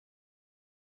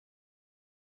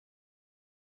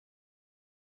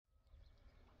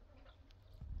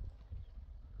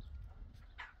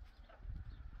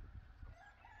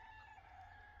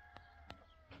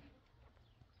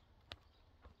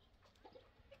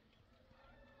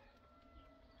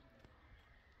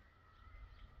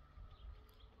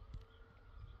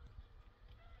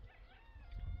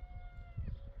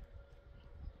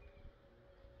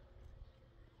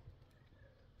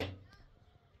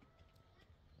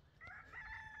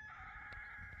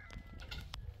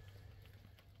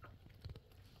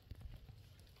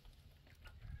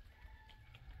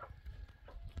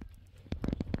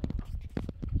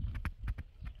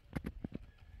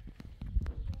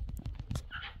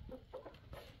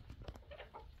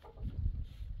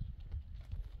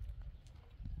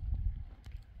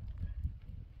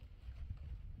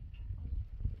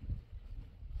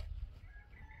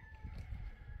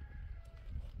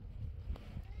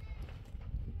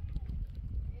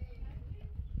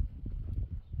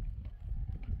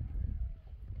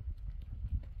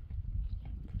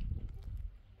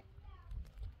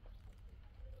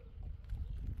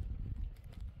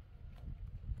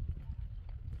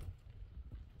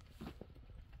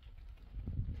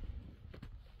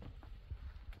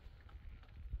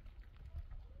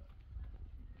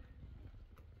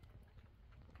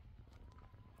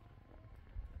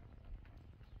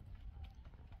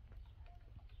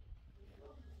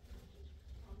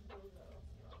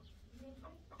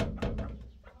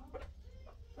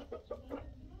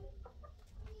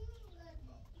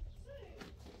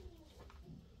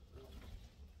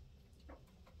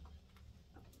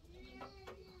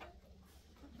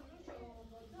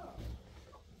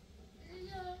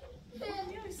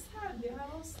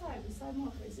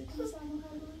سرما خیلی سکن سرما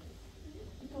خیلی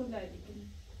تو داری کنی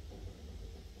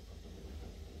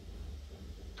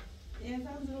یه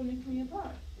زن زرونی کنی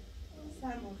پار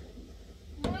سرما خیلی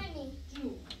مانی جو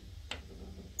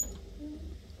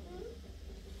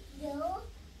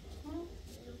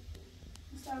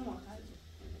سرما خیلی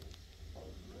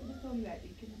تو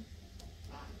داری کنی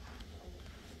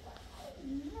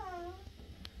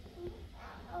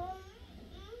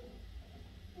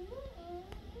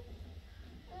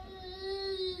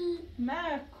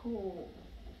Marco.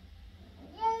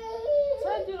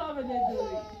 Sai di là vedere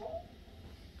lui.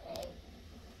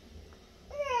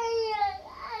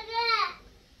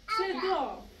 C'è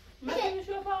do. Ma che mi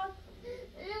ci fa?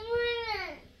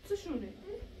 Sushuni.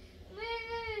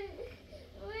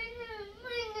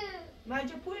 Ma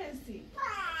già puoi sì.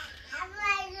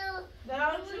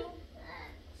 Daranci?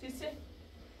 Sì sì.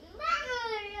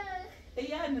 E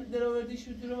io devo vedere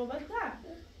su di roba da.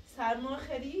 Sarmo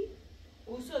خری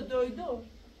اوسا دویدور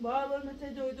با اول متى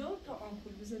دویدور تا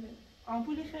آمپول بزنه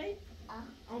آمپولی خیلی؟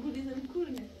 آمپولی زنی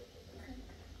کورنه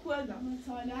کول دام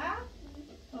ساله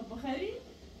تا بخری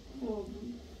خوب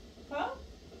ها؟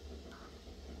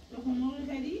 تو خمول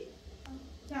خری؟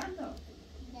 چند تا؟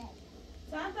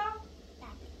 چند تا؟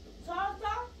 چهار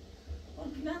تا؟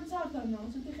 اون کنن چهار تا نه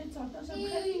اون سوتی خیلی چهار تا شد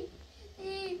بخری؟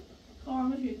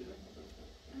 خواهمش بیدونه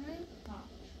ها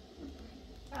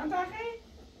چند تا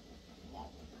خیلی؟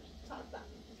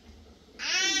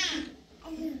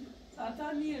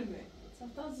 ساعتا نیرمه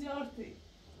ساعتا زیارتی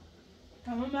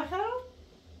تمام بخرم؟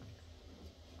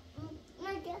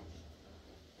 مگه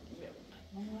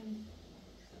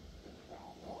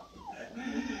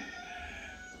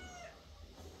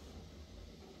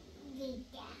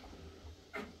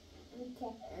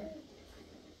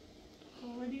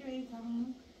آمدی بایی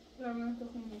تمام برامن تو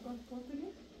خون مکان کنی؟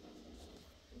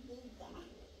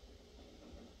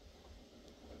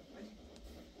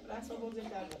 رسا بوزه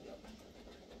در بودی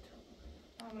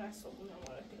هم رسا بودم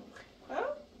آره کنم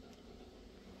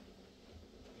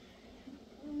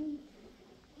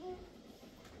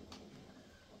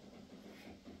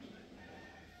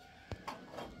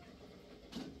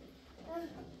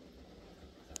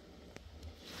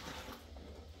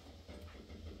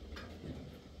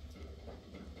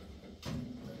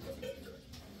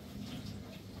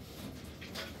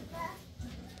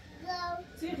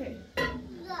خیلی چی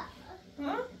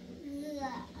ها؟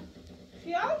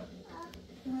 خیال؟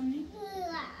 هانی؟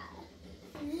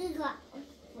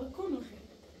 و کنو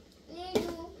خیلی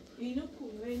اینو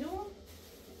کنو اینو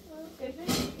افه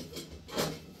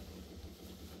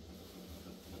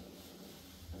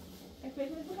افه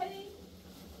بخری؟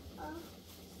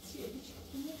 چیه بیچه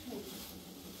کنو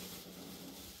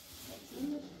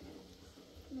خیلی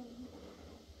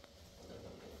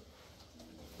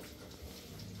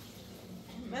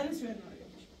من اسمه ناریم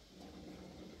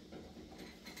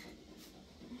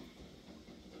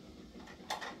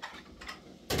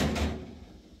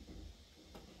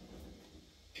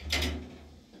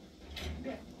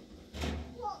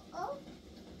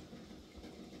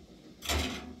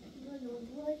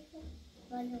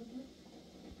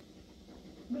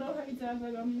برو هایی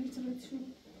زرده بام نیتره شو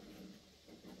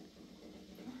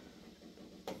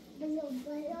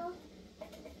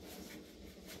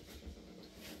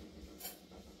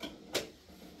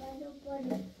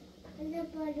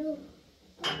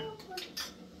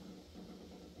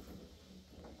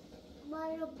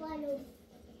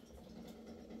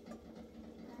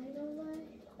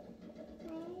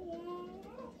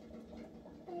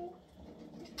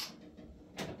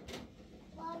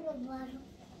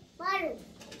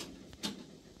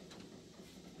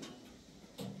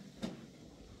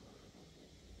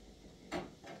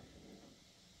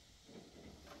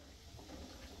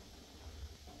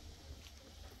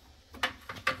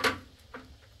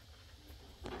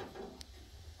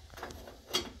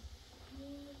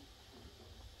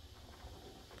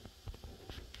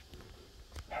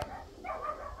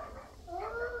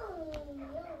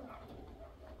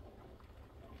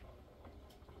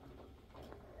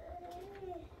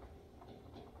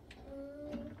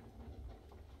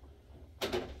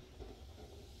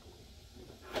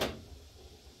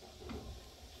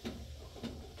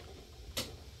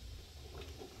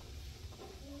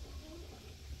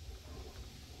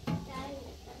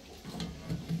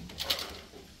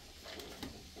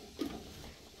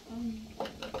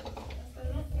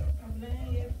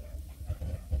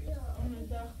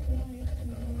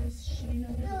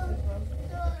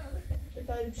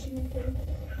بشینیم که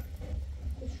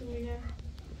بشوینه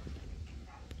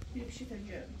بشی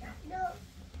تنجر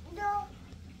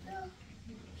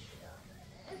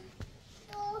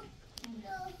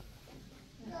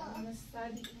I'm gonna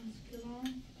study Instagram.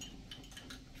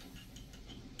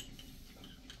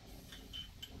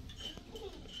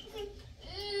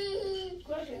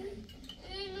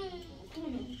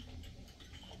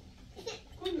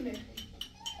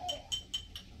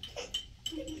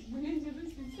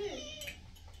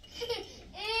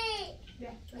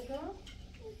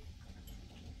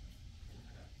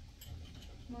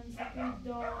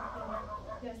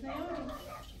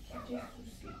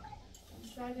 souci.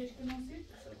 Ça, je commence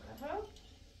à faire.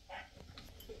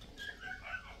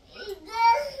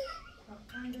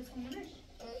 Quand est-ce qu'on est?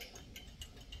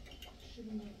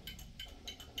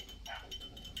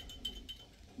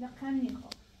 دقیقی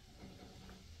خواه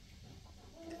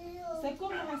سکو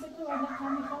ماما سکو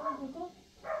دقیقی خواه بکو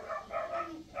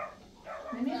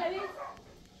نمیخوایی؟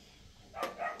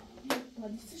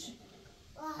 بادی چه شد؟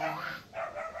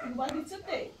 بادی چه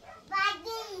تی؟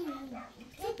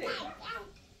 چه تی؟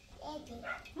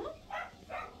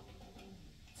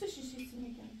 چه شیشی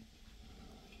میکنی؟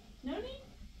 نونی؟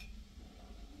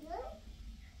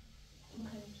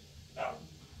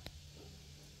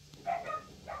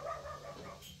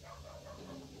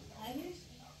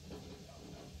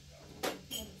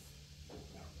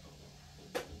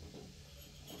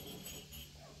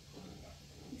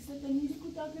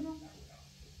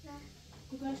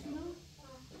 Kukaš kino?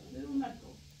 Beru Marko.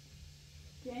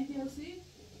 Pianti aussi?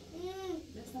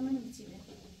 Desta mă nu ține.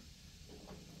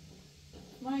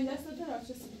 Mai de asta te rog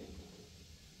ce să fie.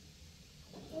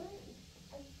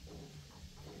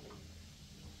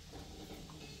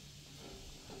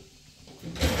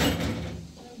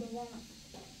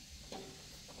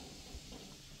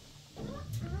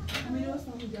 Am miros să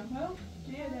mă geam, hă?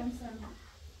 Ce e de-am seama?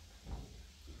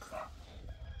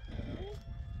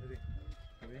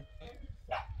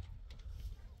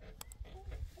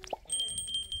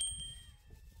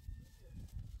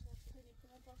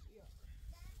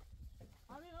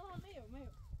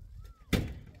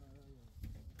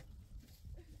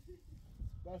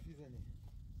 برف میزنی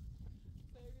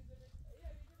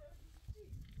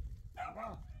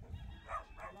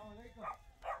سلام علیکم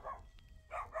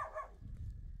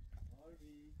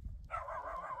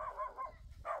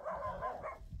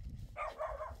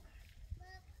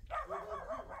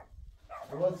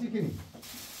بابا چی کنی؟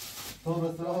 تو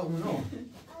به سراغ منو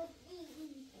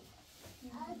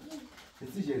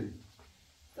چی شدی؟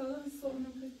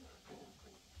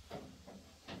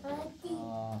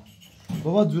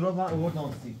 بابا جوراب من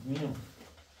آوردم سیت مینو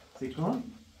سیکن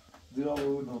جوراب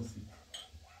آوردم سیت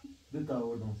دوتا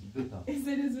آوردم سیت دوتا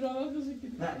سری جوراب خوشی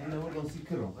کنی؟ نه این آوردم سیت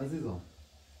کرم عزیزم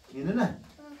اینه نه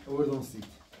آوردم سیت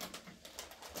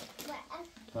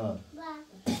ها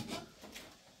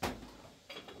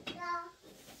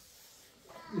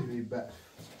این برف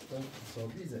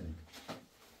حسابی زنیم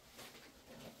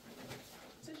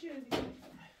چه شدی؟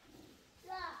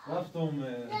 رفتم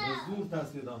زور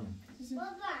تصویر دانم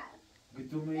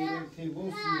گیتو میرم خیلی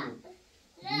بوسی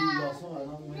دیگه لاسم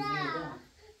الان میزیدم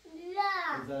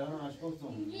لا زرانم اش گفتم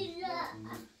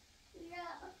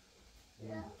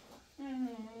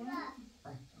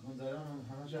من زرانم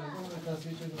همه شرکم رو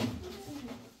تصویر شدم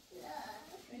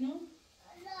اینو؟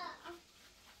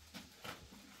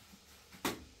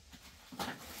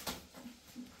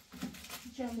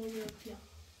 چند بوده پیا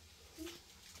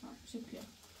چه پیا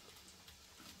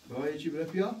بابا یکی بره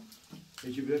پیا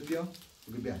یکی بره پیا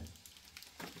بگو بیا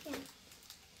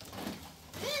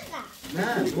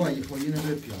نه بابا یه خواهی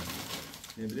نبره پیا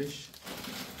نبرش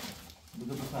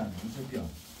بگو بخند میشه پیا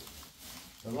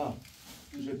بابا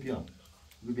میشه پیا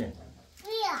بگو بیا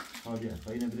ها بیا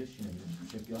خواهی نبرش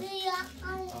میشه پیا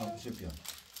ها میشه پیا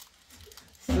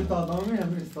سه تا آدمی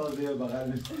هم نیستاد بیا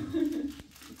بغل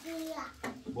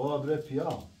بابا بره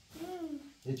پیا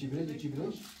یکی بره یکی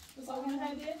برش صابونه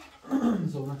خریده؟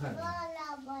 صابونه خریده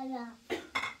بالا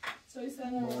سوی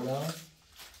سنه بالا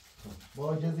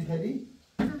با جزی کردی؟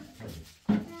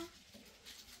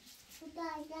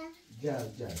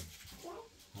 جز جز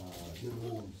ها یه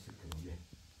رو سکرم یه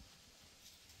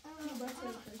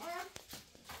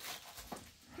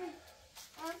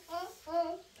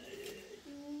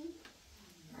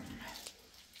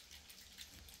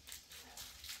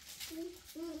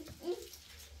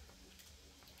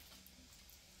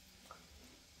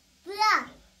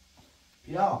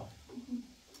پیا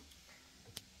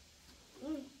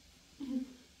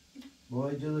با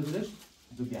اجازه بدش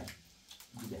دو بیا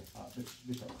دو بیا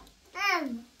بشو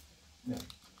بیا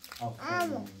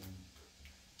آفرین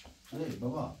بش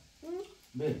بابا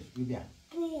بش بیا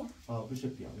بشو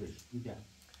بیا بش بیا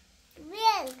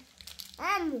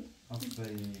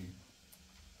آفرین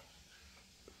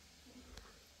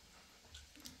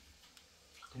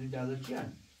این دادر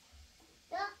کیان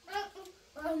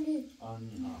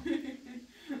آنی ها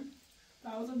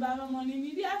باوزو بابا مانی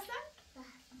میدی اصلا؟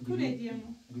 کنه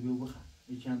دیمو گلو بخا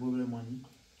یکی هم ببره مانی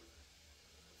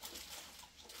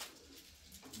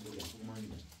مانی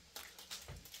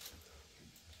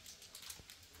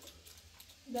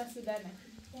دست در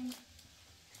نکنه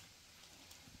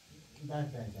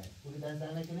دست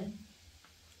در نکنه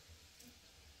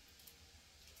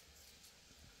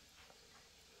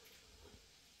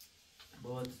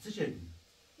بابا چه چردی؟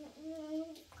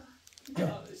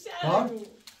 کار؟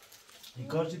 این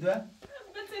کار چی دوه؟ من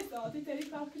 3 ساعتی تری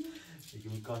کار کنم. یکی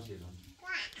من کار چردم.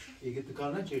 ایگه تو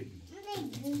کار نچردی؟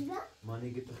 من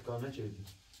ایگه تو کار نچردی.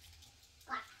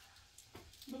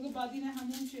 بگو بادین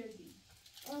همون چردی.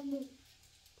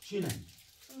 چی نه؟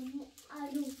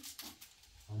 آلو.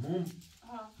 همون؟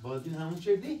 ها. بادین همون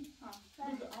چردی؟ ها.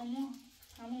 بگو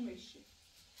همون میشه.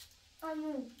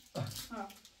 آلو. ها.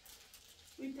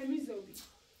 وی تمیز زودی.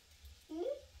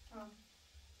 ها.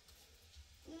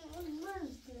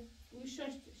 وی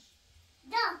ششتش.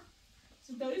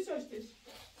 داری ششتش.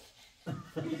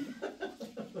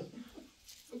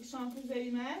 بگو شامپو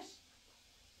زریمش.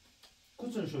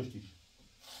 کچن ششتیش؟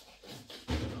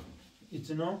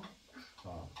 ایچنو؟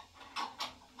 ها.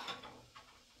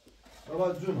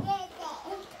 بابا جونو.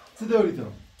 چه داری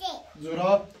تو؟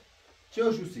 زوراب؟ چه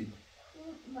هاشوسی؟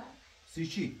 سی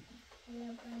چی؟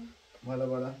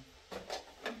 بالا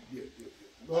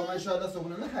بابا من شاید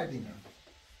صبحونه نخردیم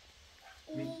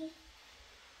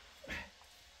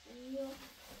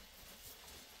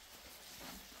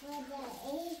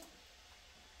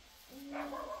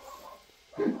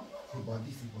سی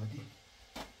بادی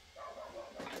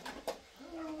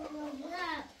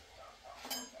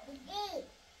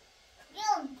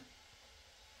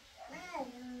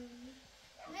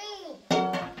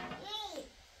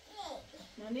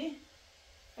نانی؟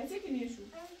 هستی که نیشو؟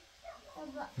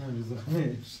 نه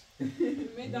روزخانهش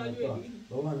مدالوی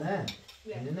بابا نه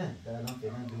نه در الان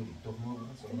فعلا دوری تخمه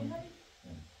بگن صبحونه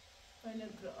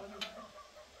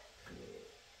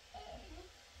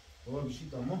بابا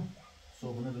بشید اما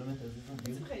صبحونه برمه تزیزم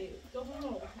چی بخری؟ تخمه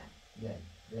رو بخر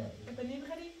بله پنیر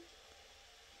بخری؟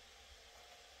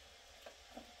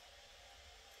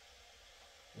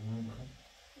 صبحونه بخر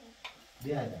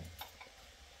بیاده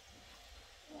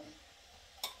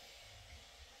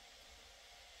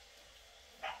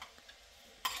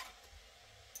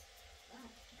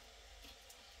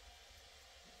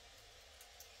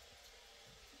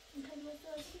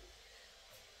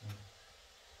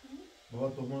بابا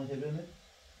تخمه خیلی بینه؟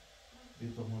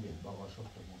 بیا تخمه بیا بابا شب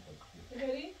تخمه خیلی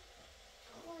بخری؟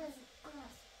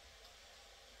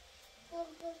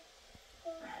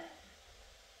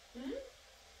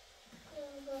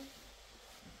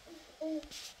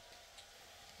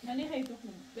 نانی خیلی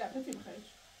تخمه بیا پسی بخریش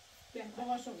بیا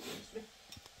بابا شب بخریش بیا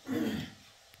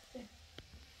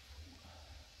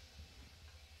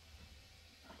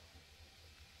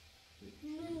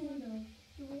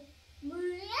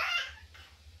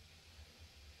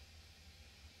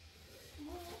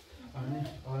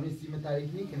آنی سیم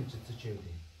تاریک نیکنه چه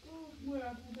چردی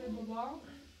بیا بابا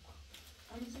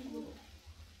آنی سیم بابا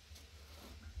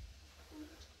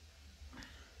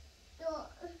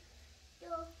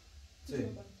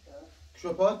چه؟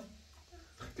 کشوپات؟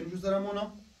 کنجو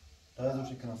سرمونا؟ تازه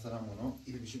وش کنه سرمونا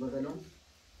ایده بشی بدلم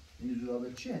این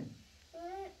زرابه چیه؟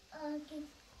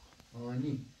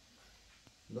 آنی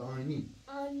لا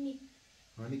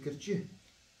آنی کرچی؟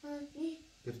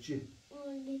 کرچی؟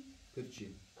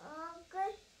 کرچی؟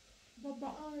 بابا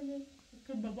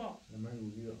که بابا من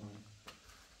روی آن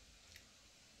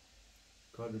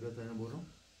کار دیگه تاینا برو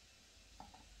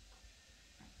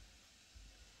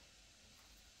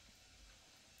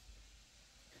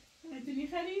میتونی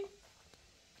خری؟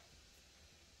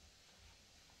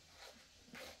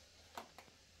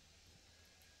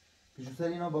 پیشو سر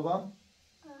اینا بابا؟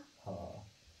 ها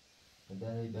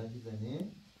درهی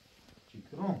زنی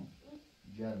چیکرون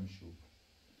جرم شو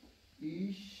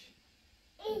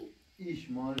ایش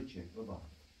ماره چه بابا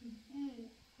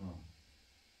ها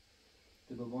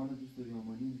تو بابا نه دوست داری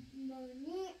آمانی؟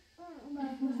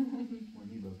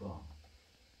 مانی بابا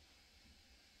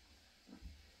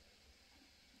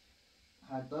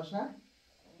حداش ها؟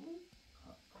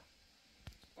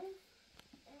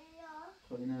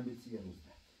 خب این هم بیتی یه روز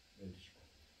برش کن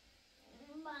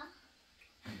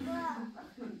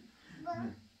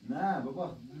نه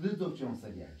بابا دو چون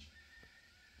سریعش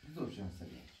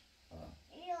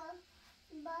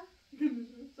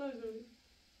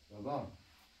بابا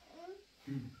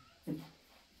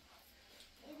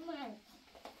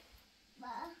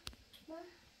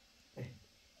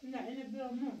نه اینه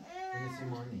بیام نه این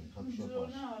سیمانی خب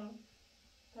شوپاش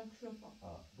tak şopa.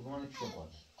 بگمان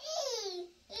شوپاش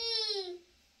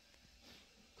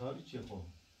کاری چیه خب؟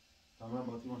 تمام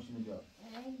باتی ماشینو بیار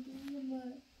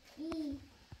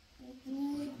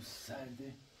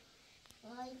سرده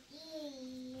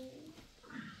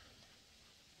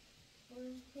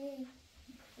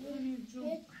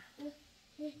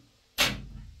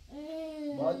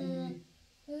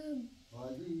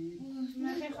بادی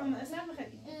من خیلی خواهم اصلا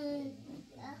بخیلی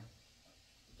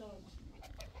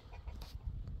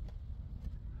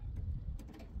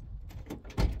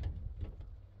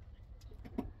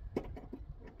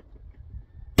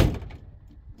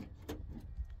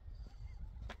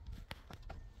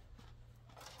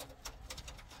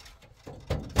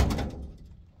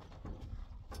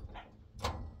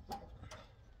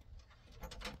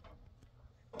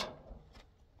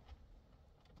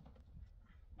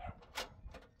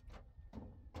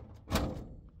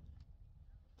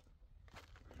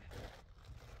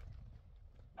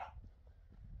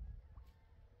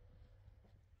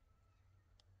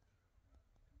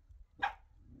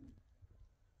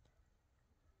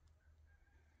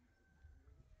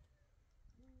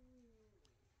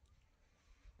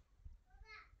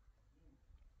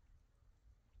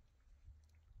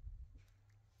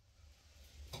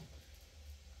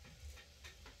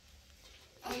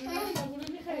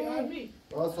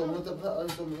با صابونه تبخه آن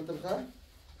صابونه تبخه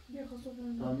بیا خواست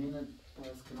صابونه تامین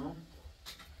پاس کنم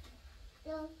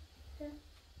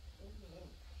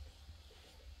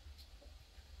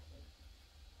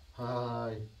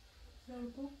های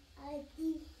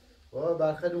بابا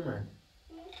برخد اومد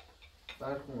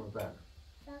برخ اومد برخ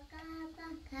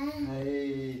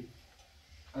هی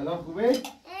الان خوبه؟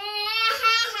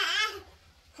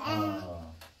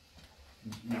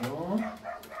 میشینو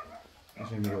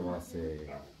میشه میره واسه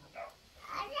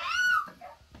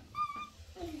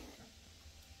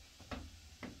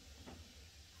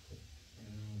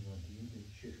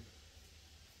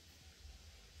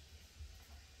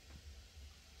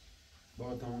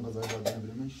بابا تمام غذای باید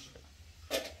نبرمش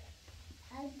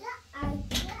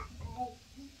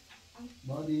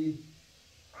بادی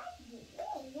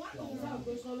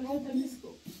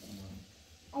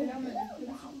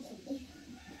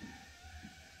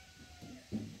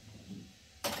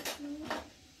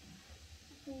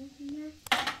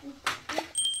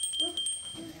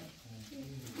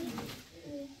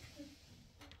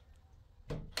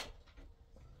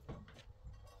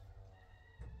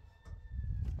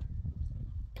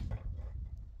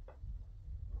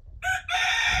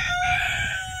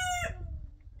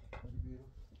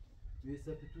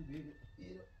Bisa tu biro.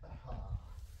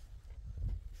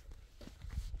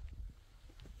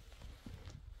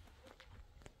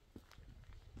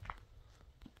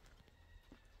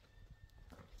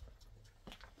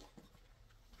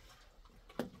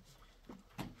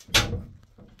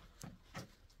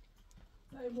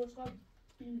 باشقاب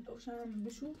این روشنم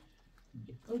بشو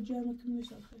جمعتون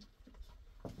میشه خیلی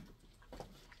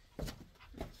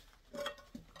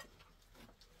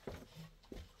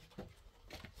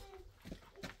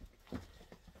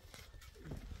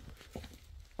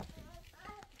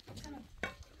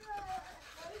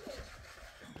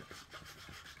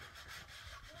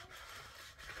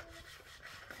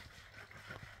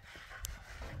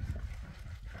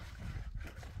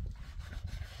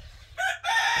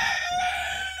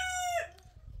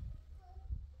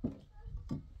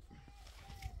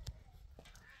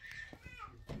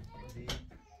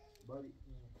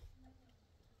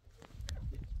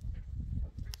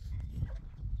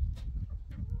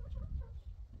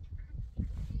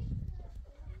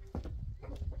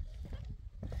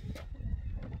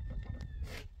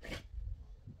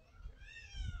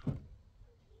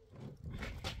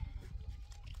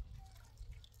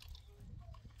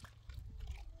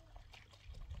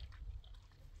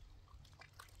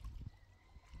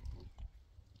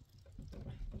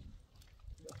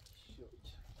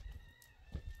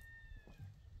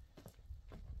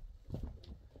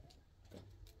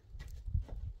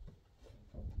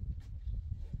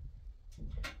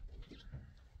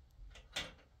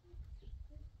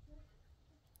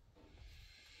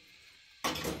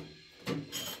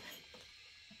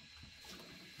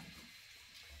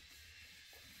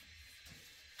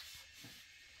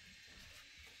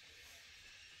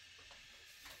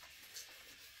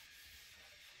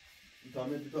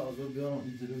تامین تو آزار بیارم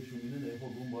این زیروی شونینه ده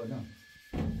خب اون بالا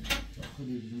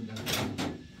خیلی بزنی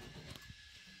داره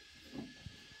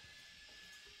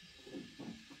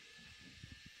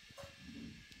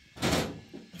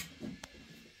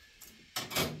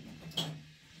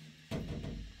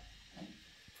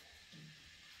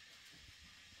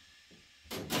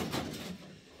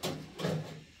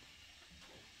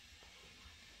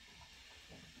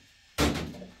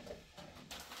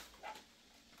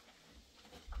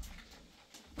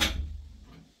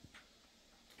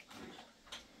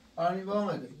آنی با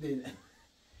آمده دیده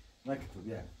نکتو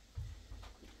بیا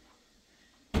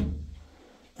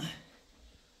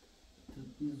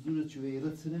زور چوه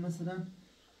ایراد سنه مثلا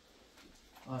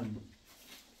آنی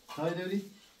تای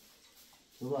دوری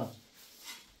بابا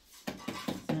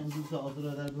سنه زور تا آتو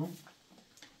را در دوم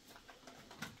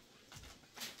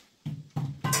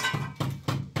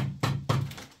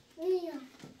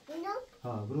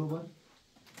ها برو بار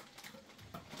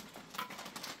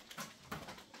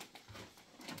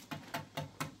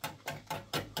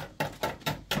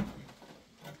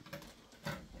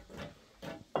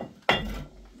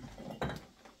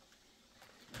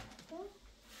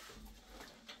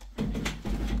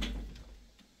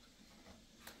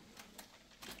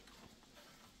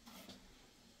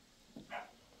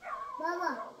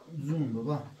زوم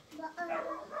بابا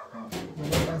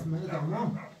بابا بس منه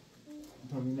تمام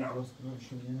تامین راست کنم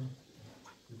شونیه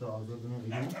تا آزاد کنم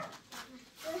بیرون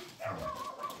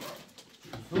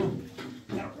زوم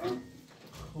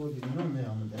خود بیرون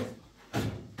نیامده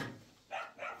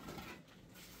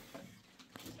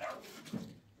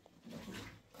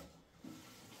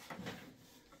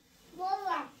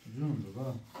زوم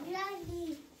بابا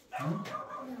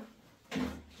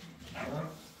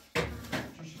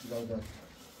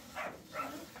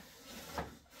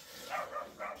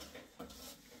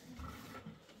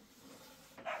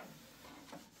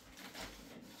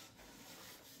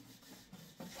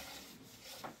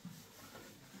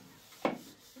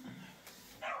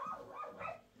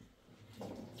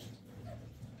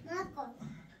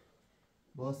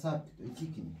واسب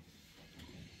تيكني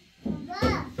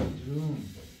بابا روم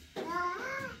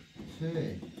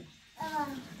شي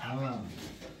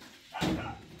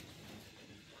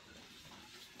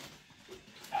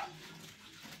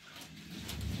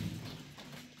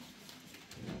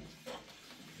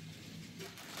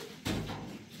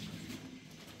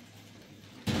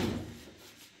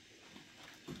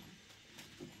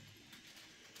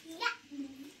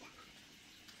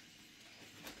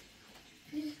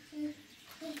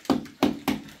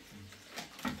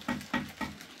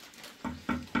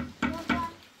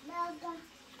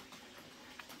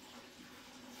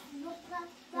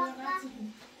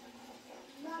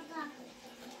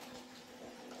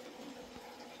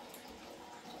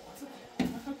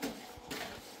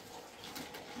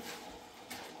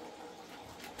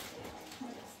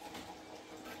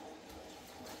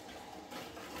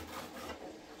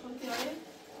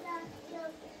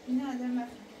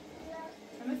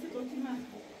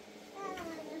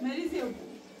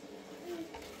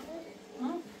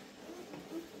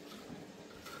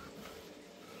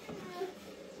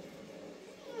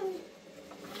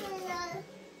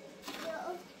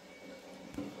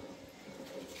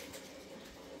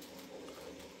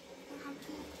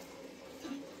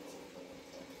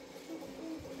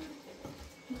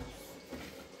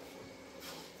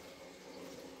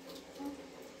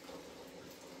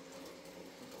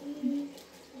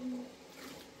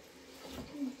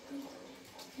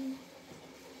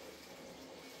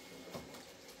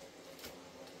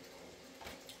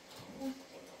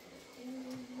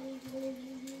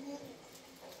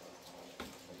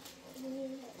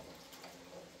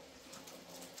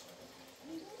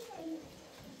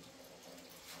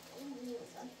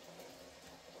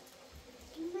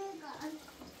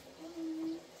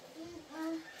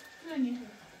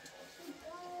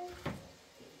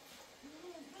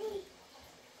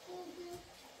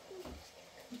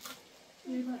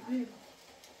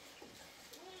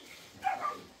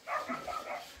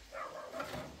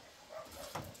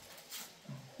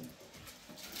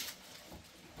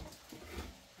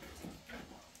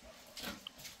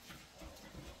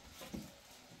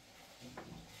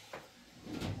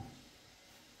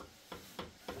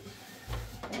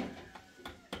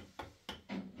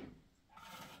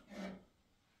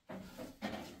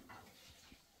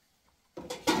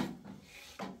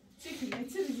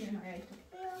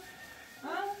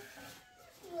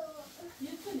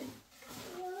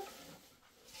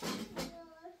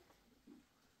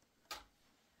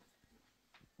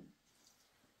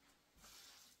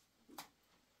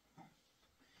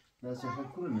لا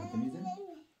تفكر ان تميزه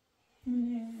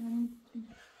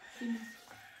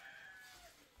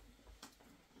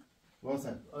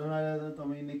واسع انا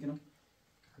طمئن كده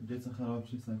جيت خراب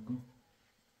شي ساكو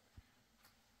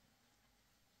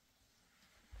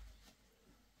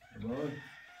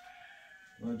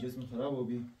باي جسم خراب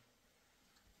وبي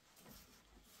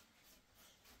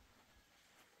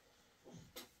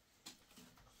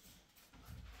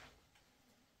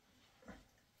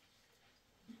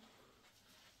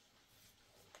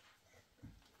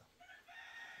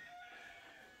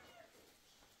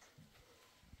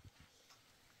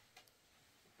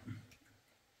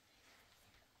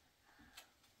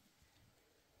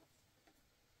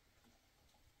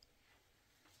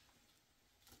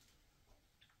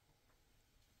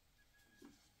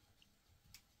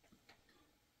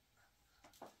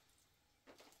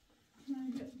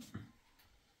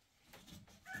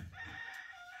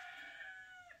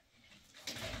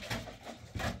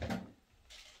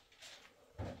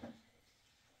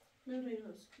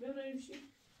ببرای بشی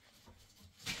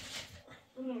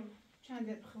برو چند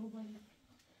دقیقه خوابانی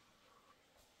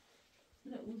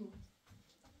نه برو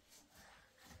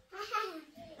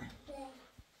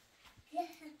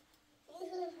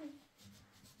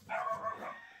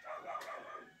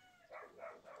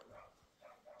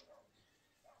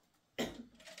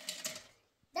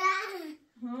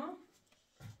ها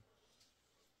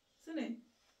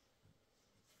سنه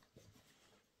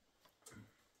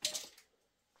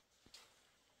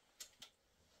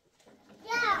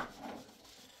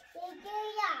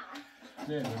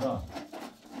Sì, va.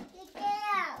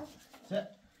 Sì.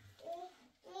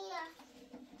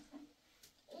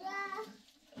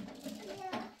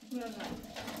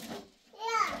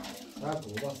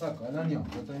 Sacco, va sacco, è l'anno.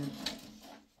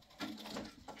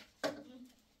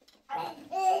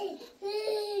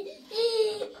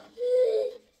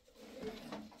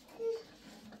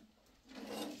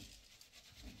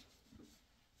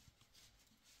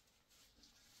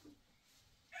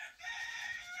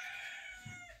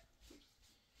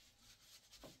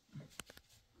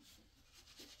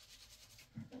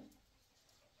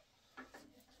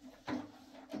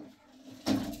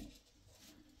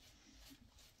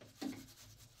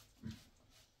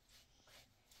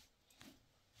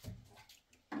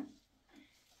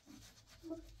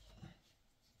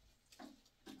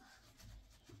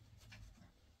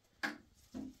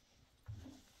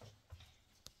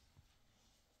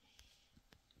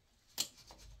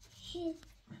 Sì,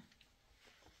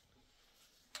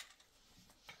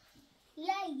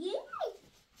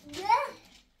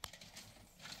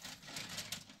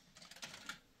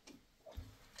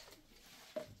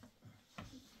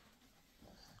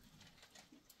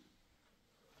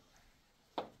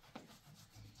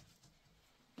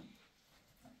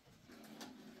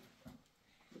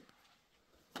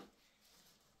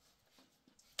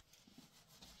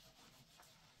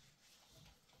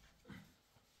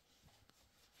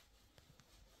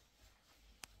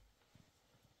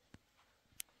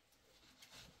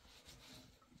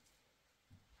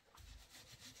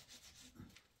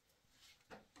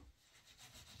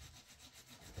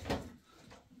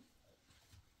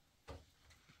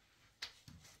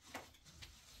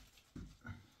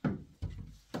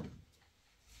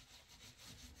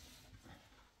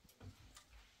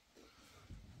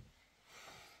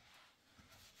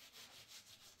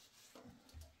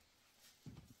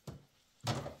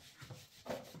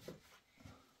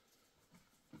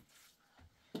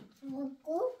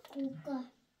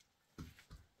 papà.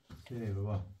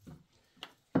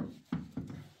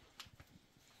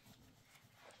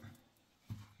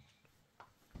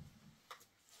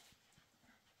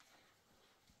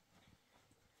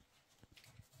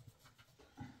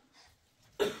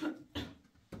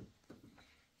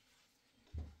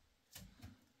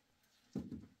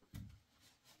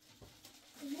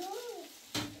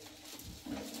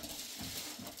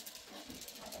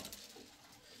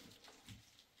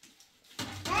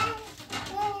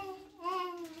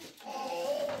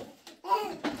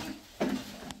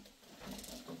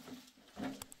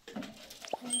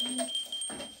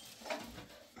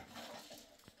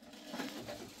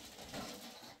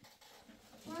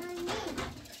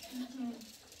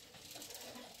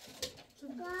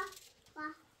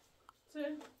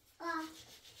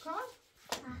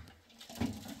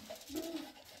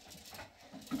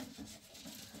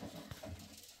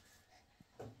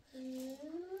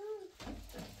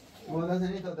 Vou dar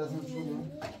nem tá dando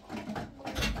chuva.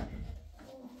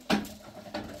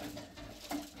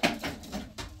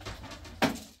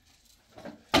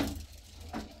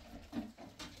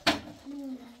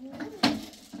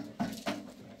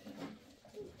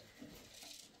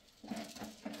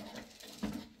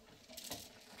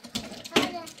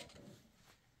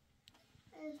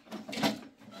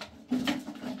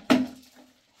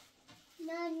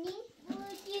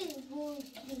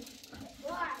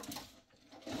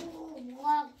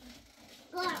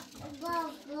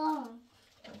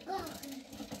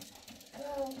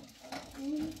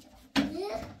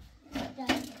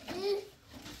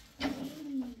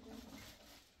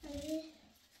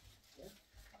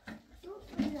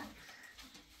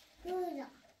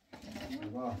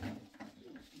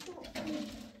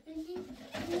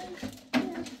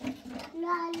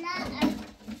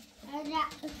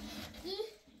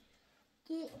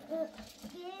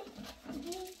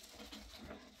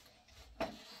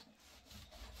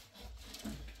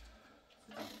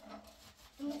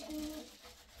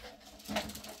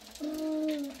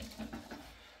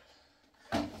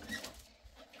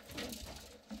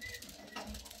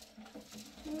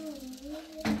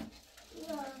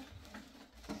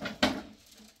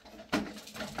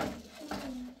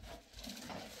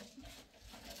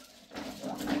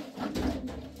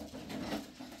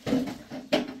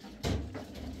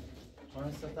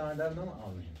 Standard não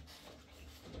abre.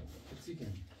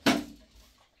 Sakineh.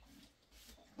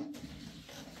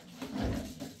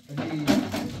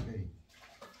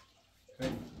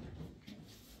 Peraí.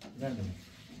 Random.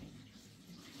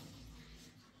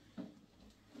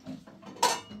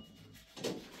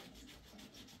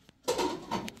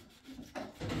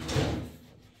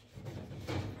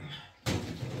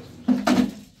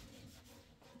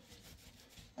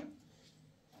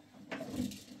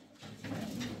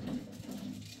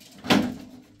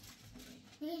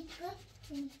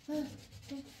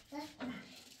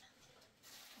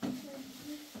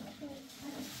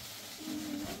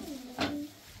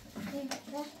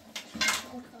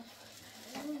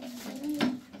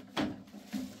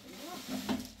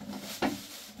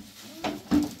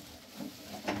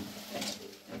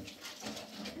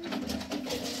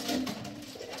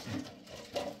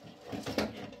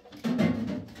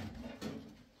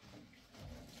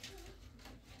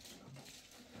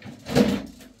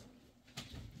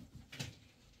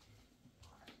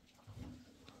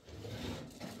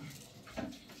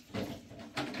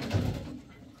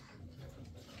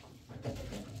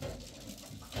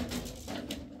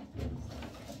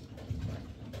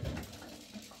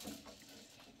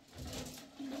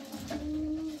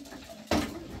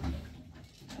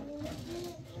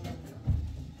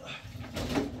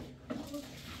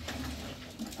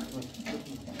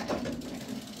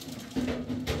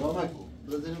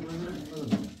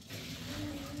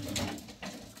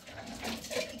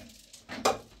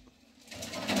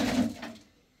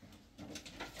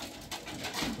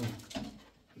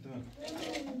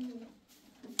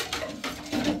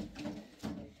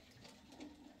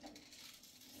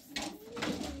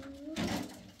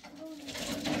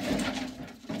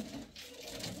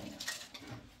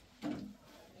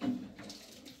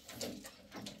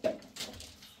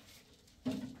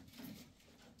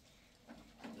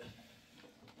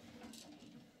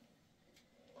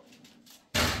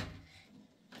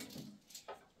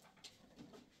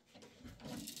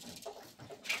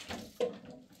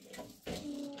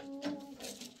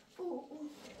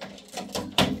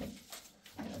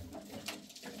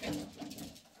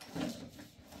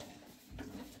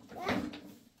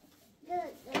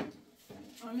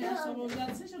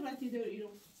 بوزد سه شبتی دار ایرو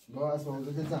با اسباب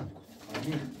بوزد زن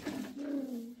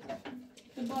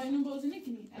تو با اینو بوزی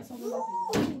نکنی اسباب بوزد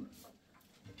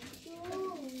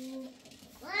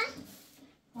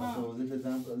اسباب بوزد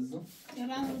زن عزیزم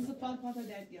رنگ روز پات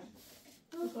دادیا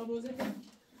اسباب بوزد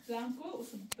رنگ کو و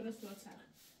برست رو سر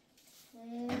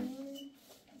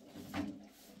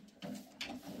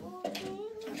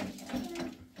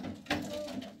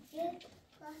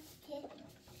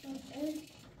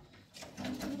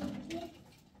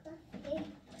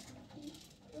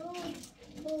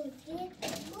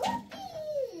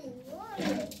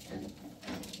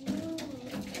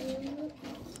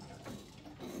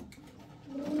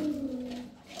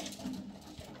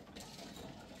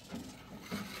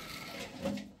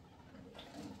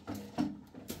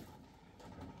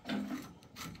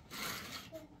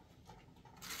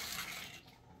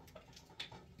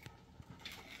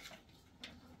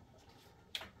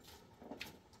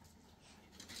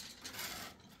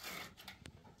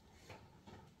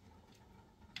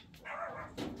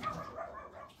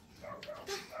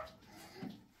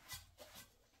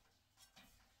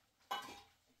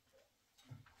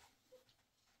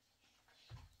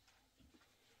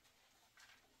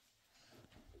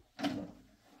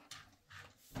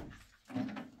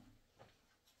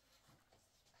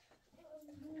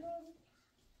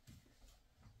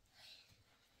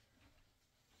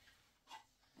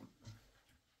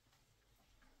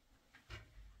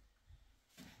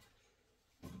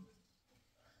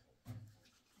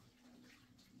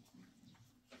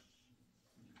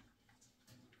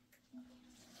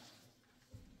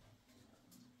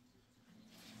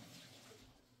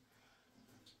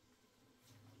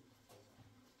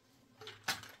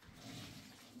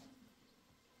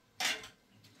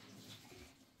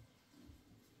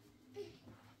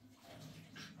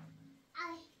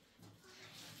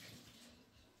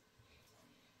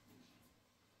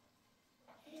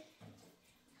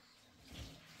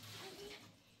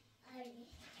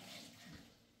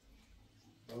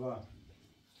بابا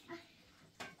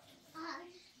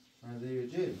هذا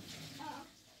يجي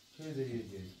شو هذا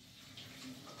يجي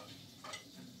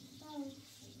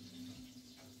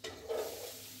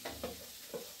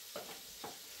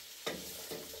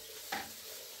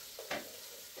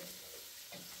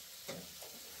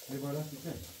ليه بالا كيف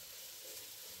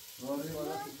ليه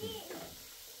بالا كيف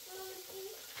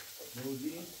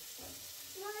موزي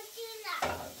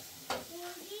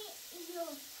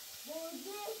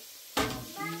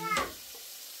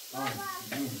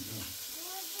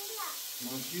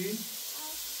ماشي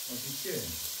ماشي چه؟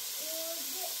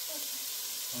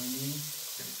 خانی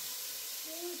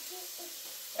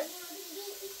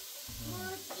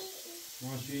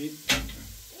ماشي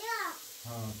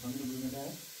ها خانی رو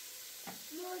بمیده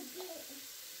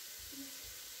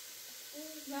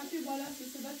رفتی بالا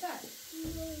سیسه بتر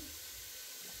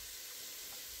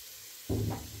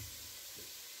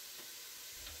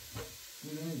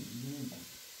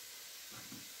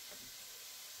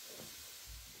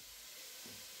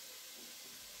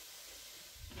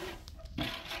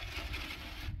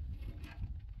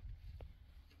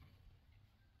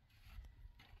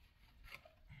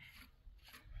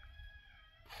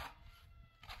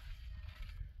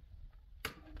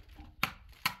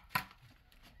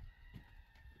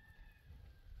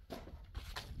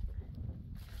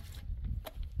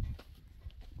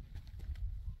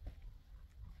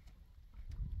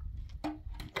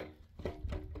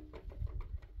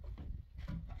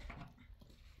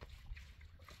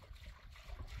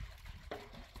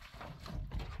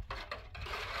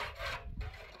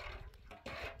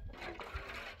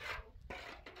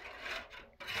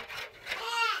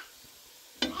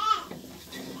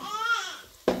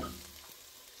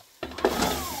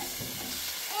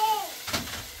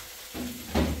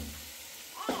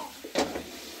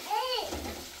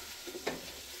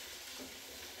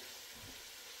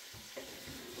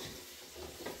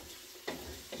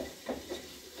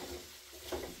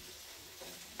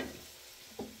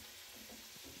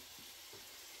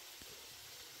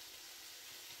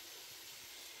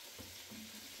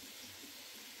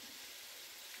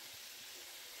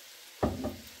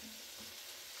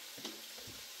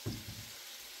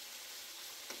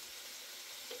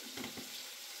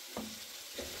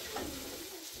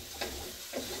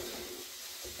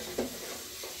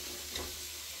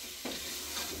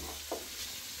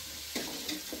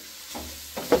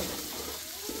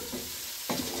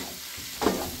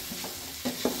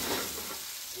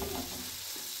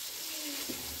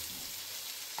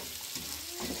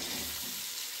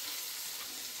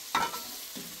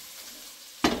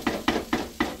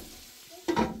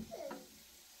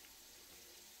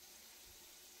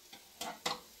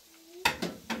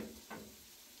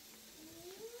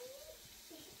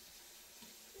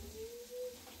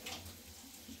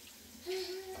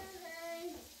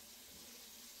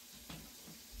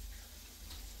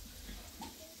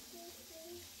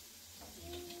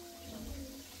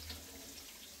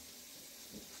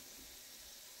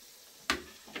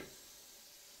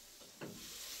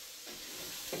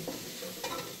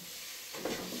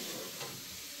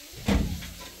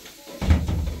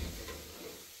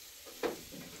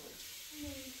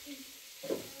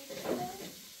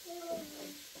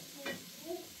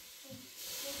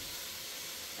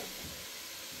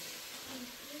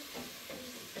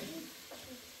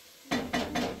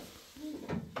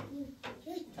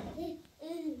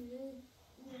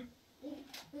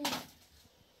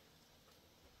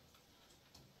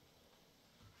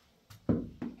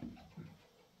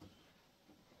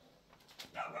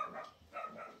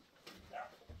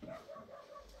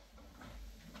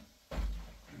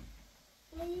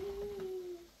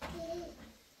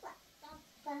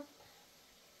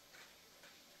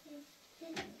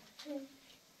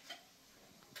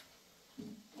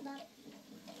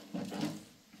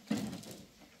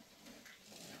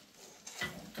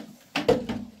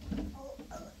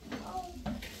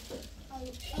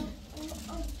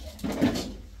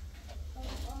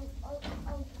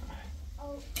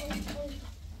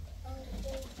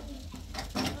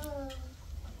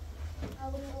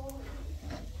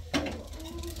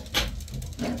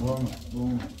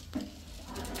بوم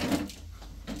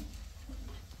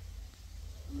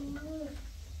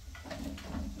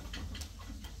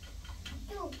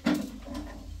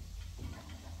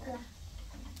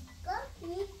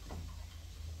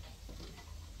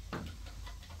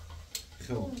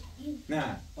خب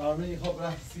نه آرمین خب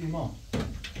رفتی ما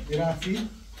رفتی؟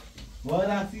 وای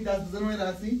رفتی دست بزن وای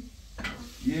رفتی؟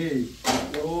 1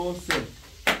 2 3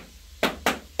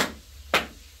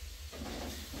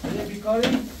 بله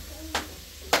بیکاری؟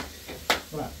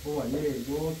 بابا 1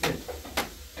 2 3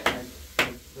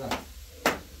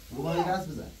 بابا دست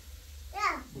بزن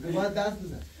بابا دست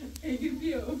بزن اگه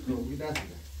بیو بابا دست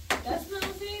بزن دست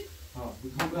بزنید ها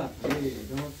بکن رفت 1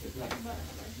 2 3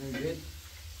 رفت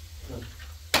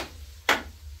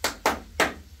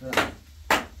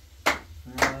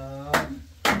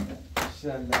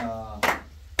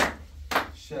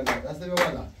شلا دست به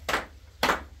بالا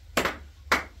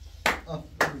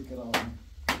آفرین کرام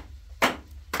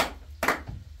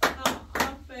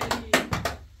آفرین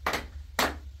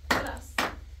راست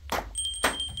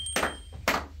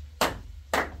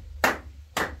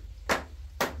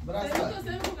براستا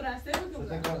سیمو برا سیمو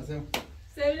ستا کار سیم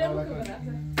سیمو برا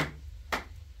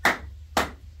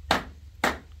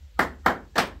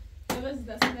بس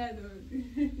دست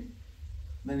نداری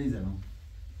نمیزنم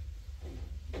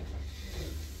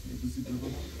یه بوسی برو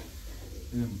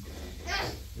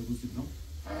یه بوسی برو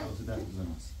واسه دست بزن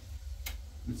هست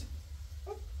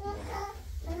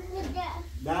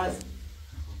دست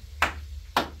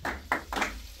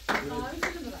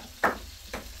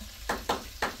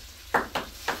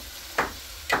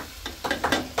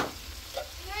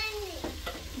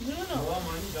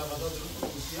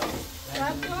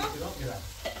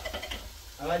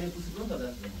اول یه بوسی برو تا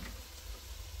دست بزن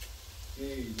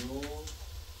 1 2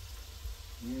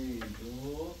 1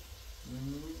 2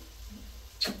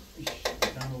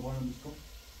 دم بابانو بوس کن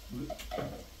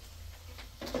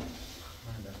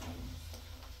من دست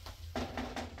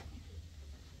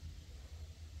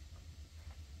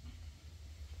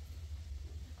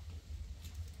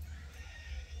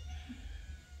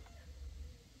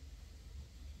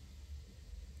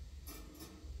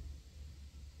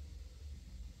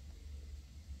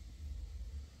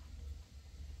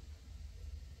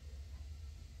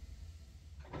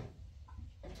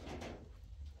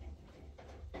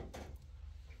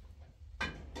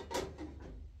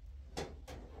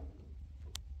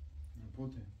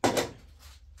Pote.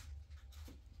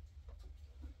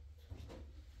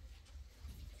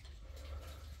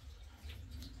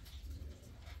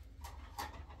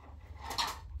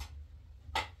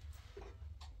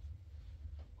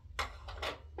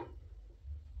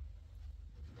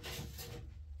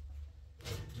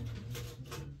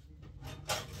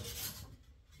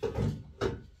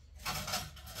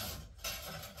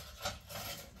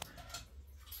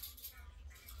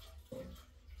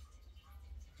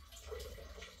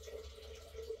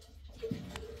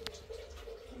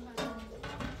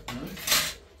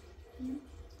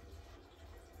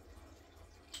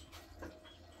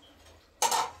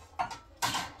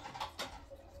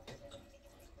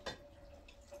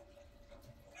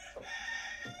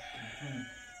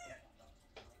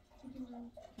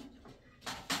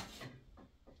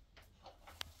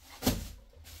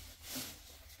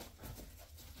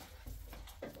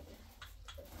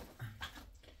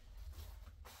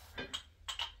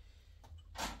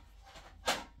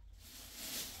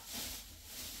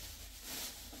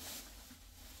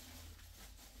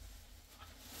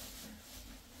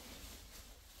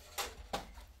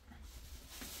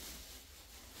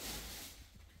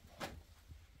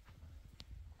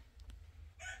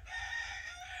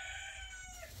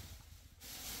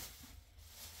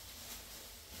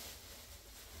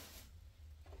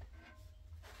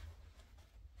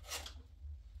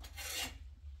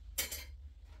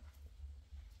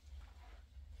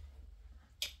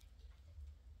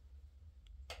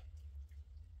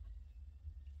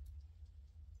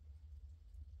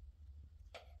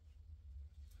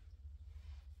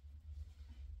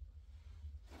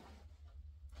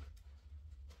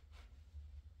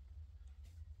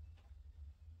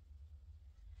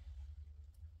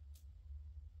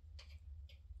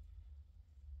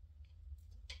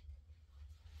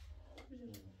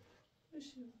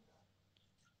 بشین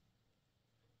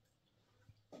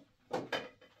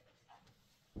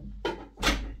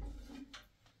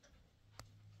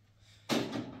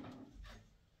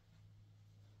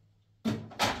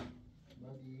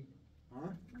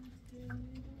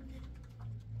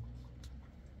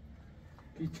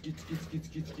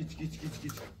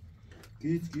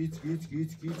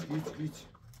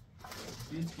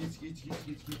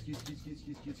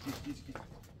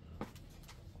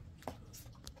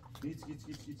هیچ.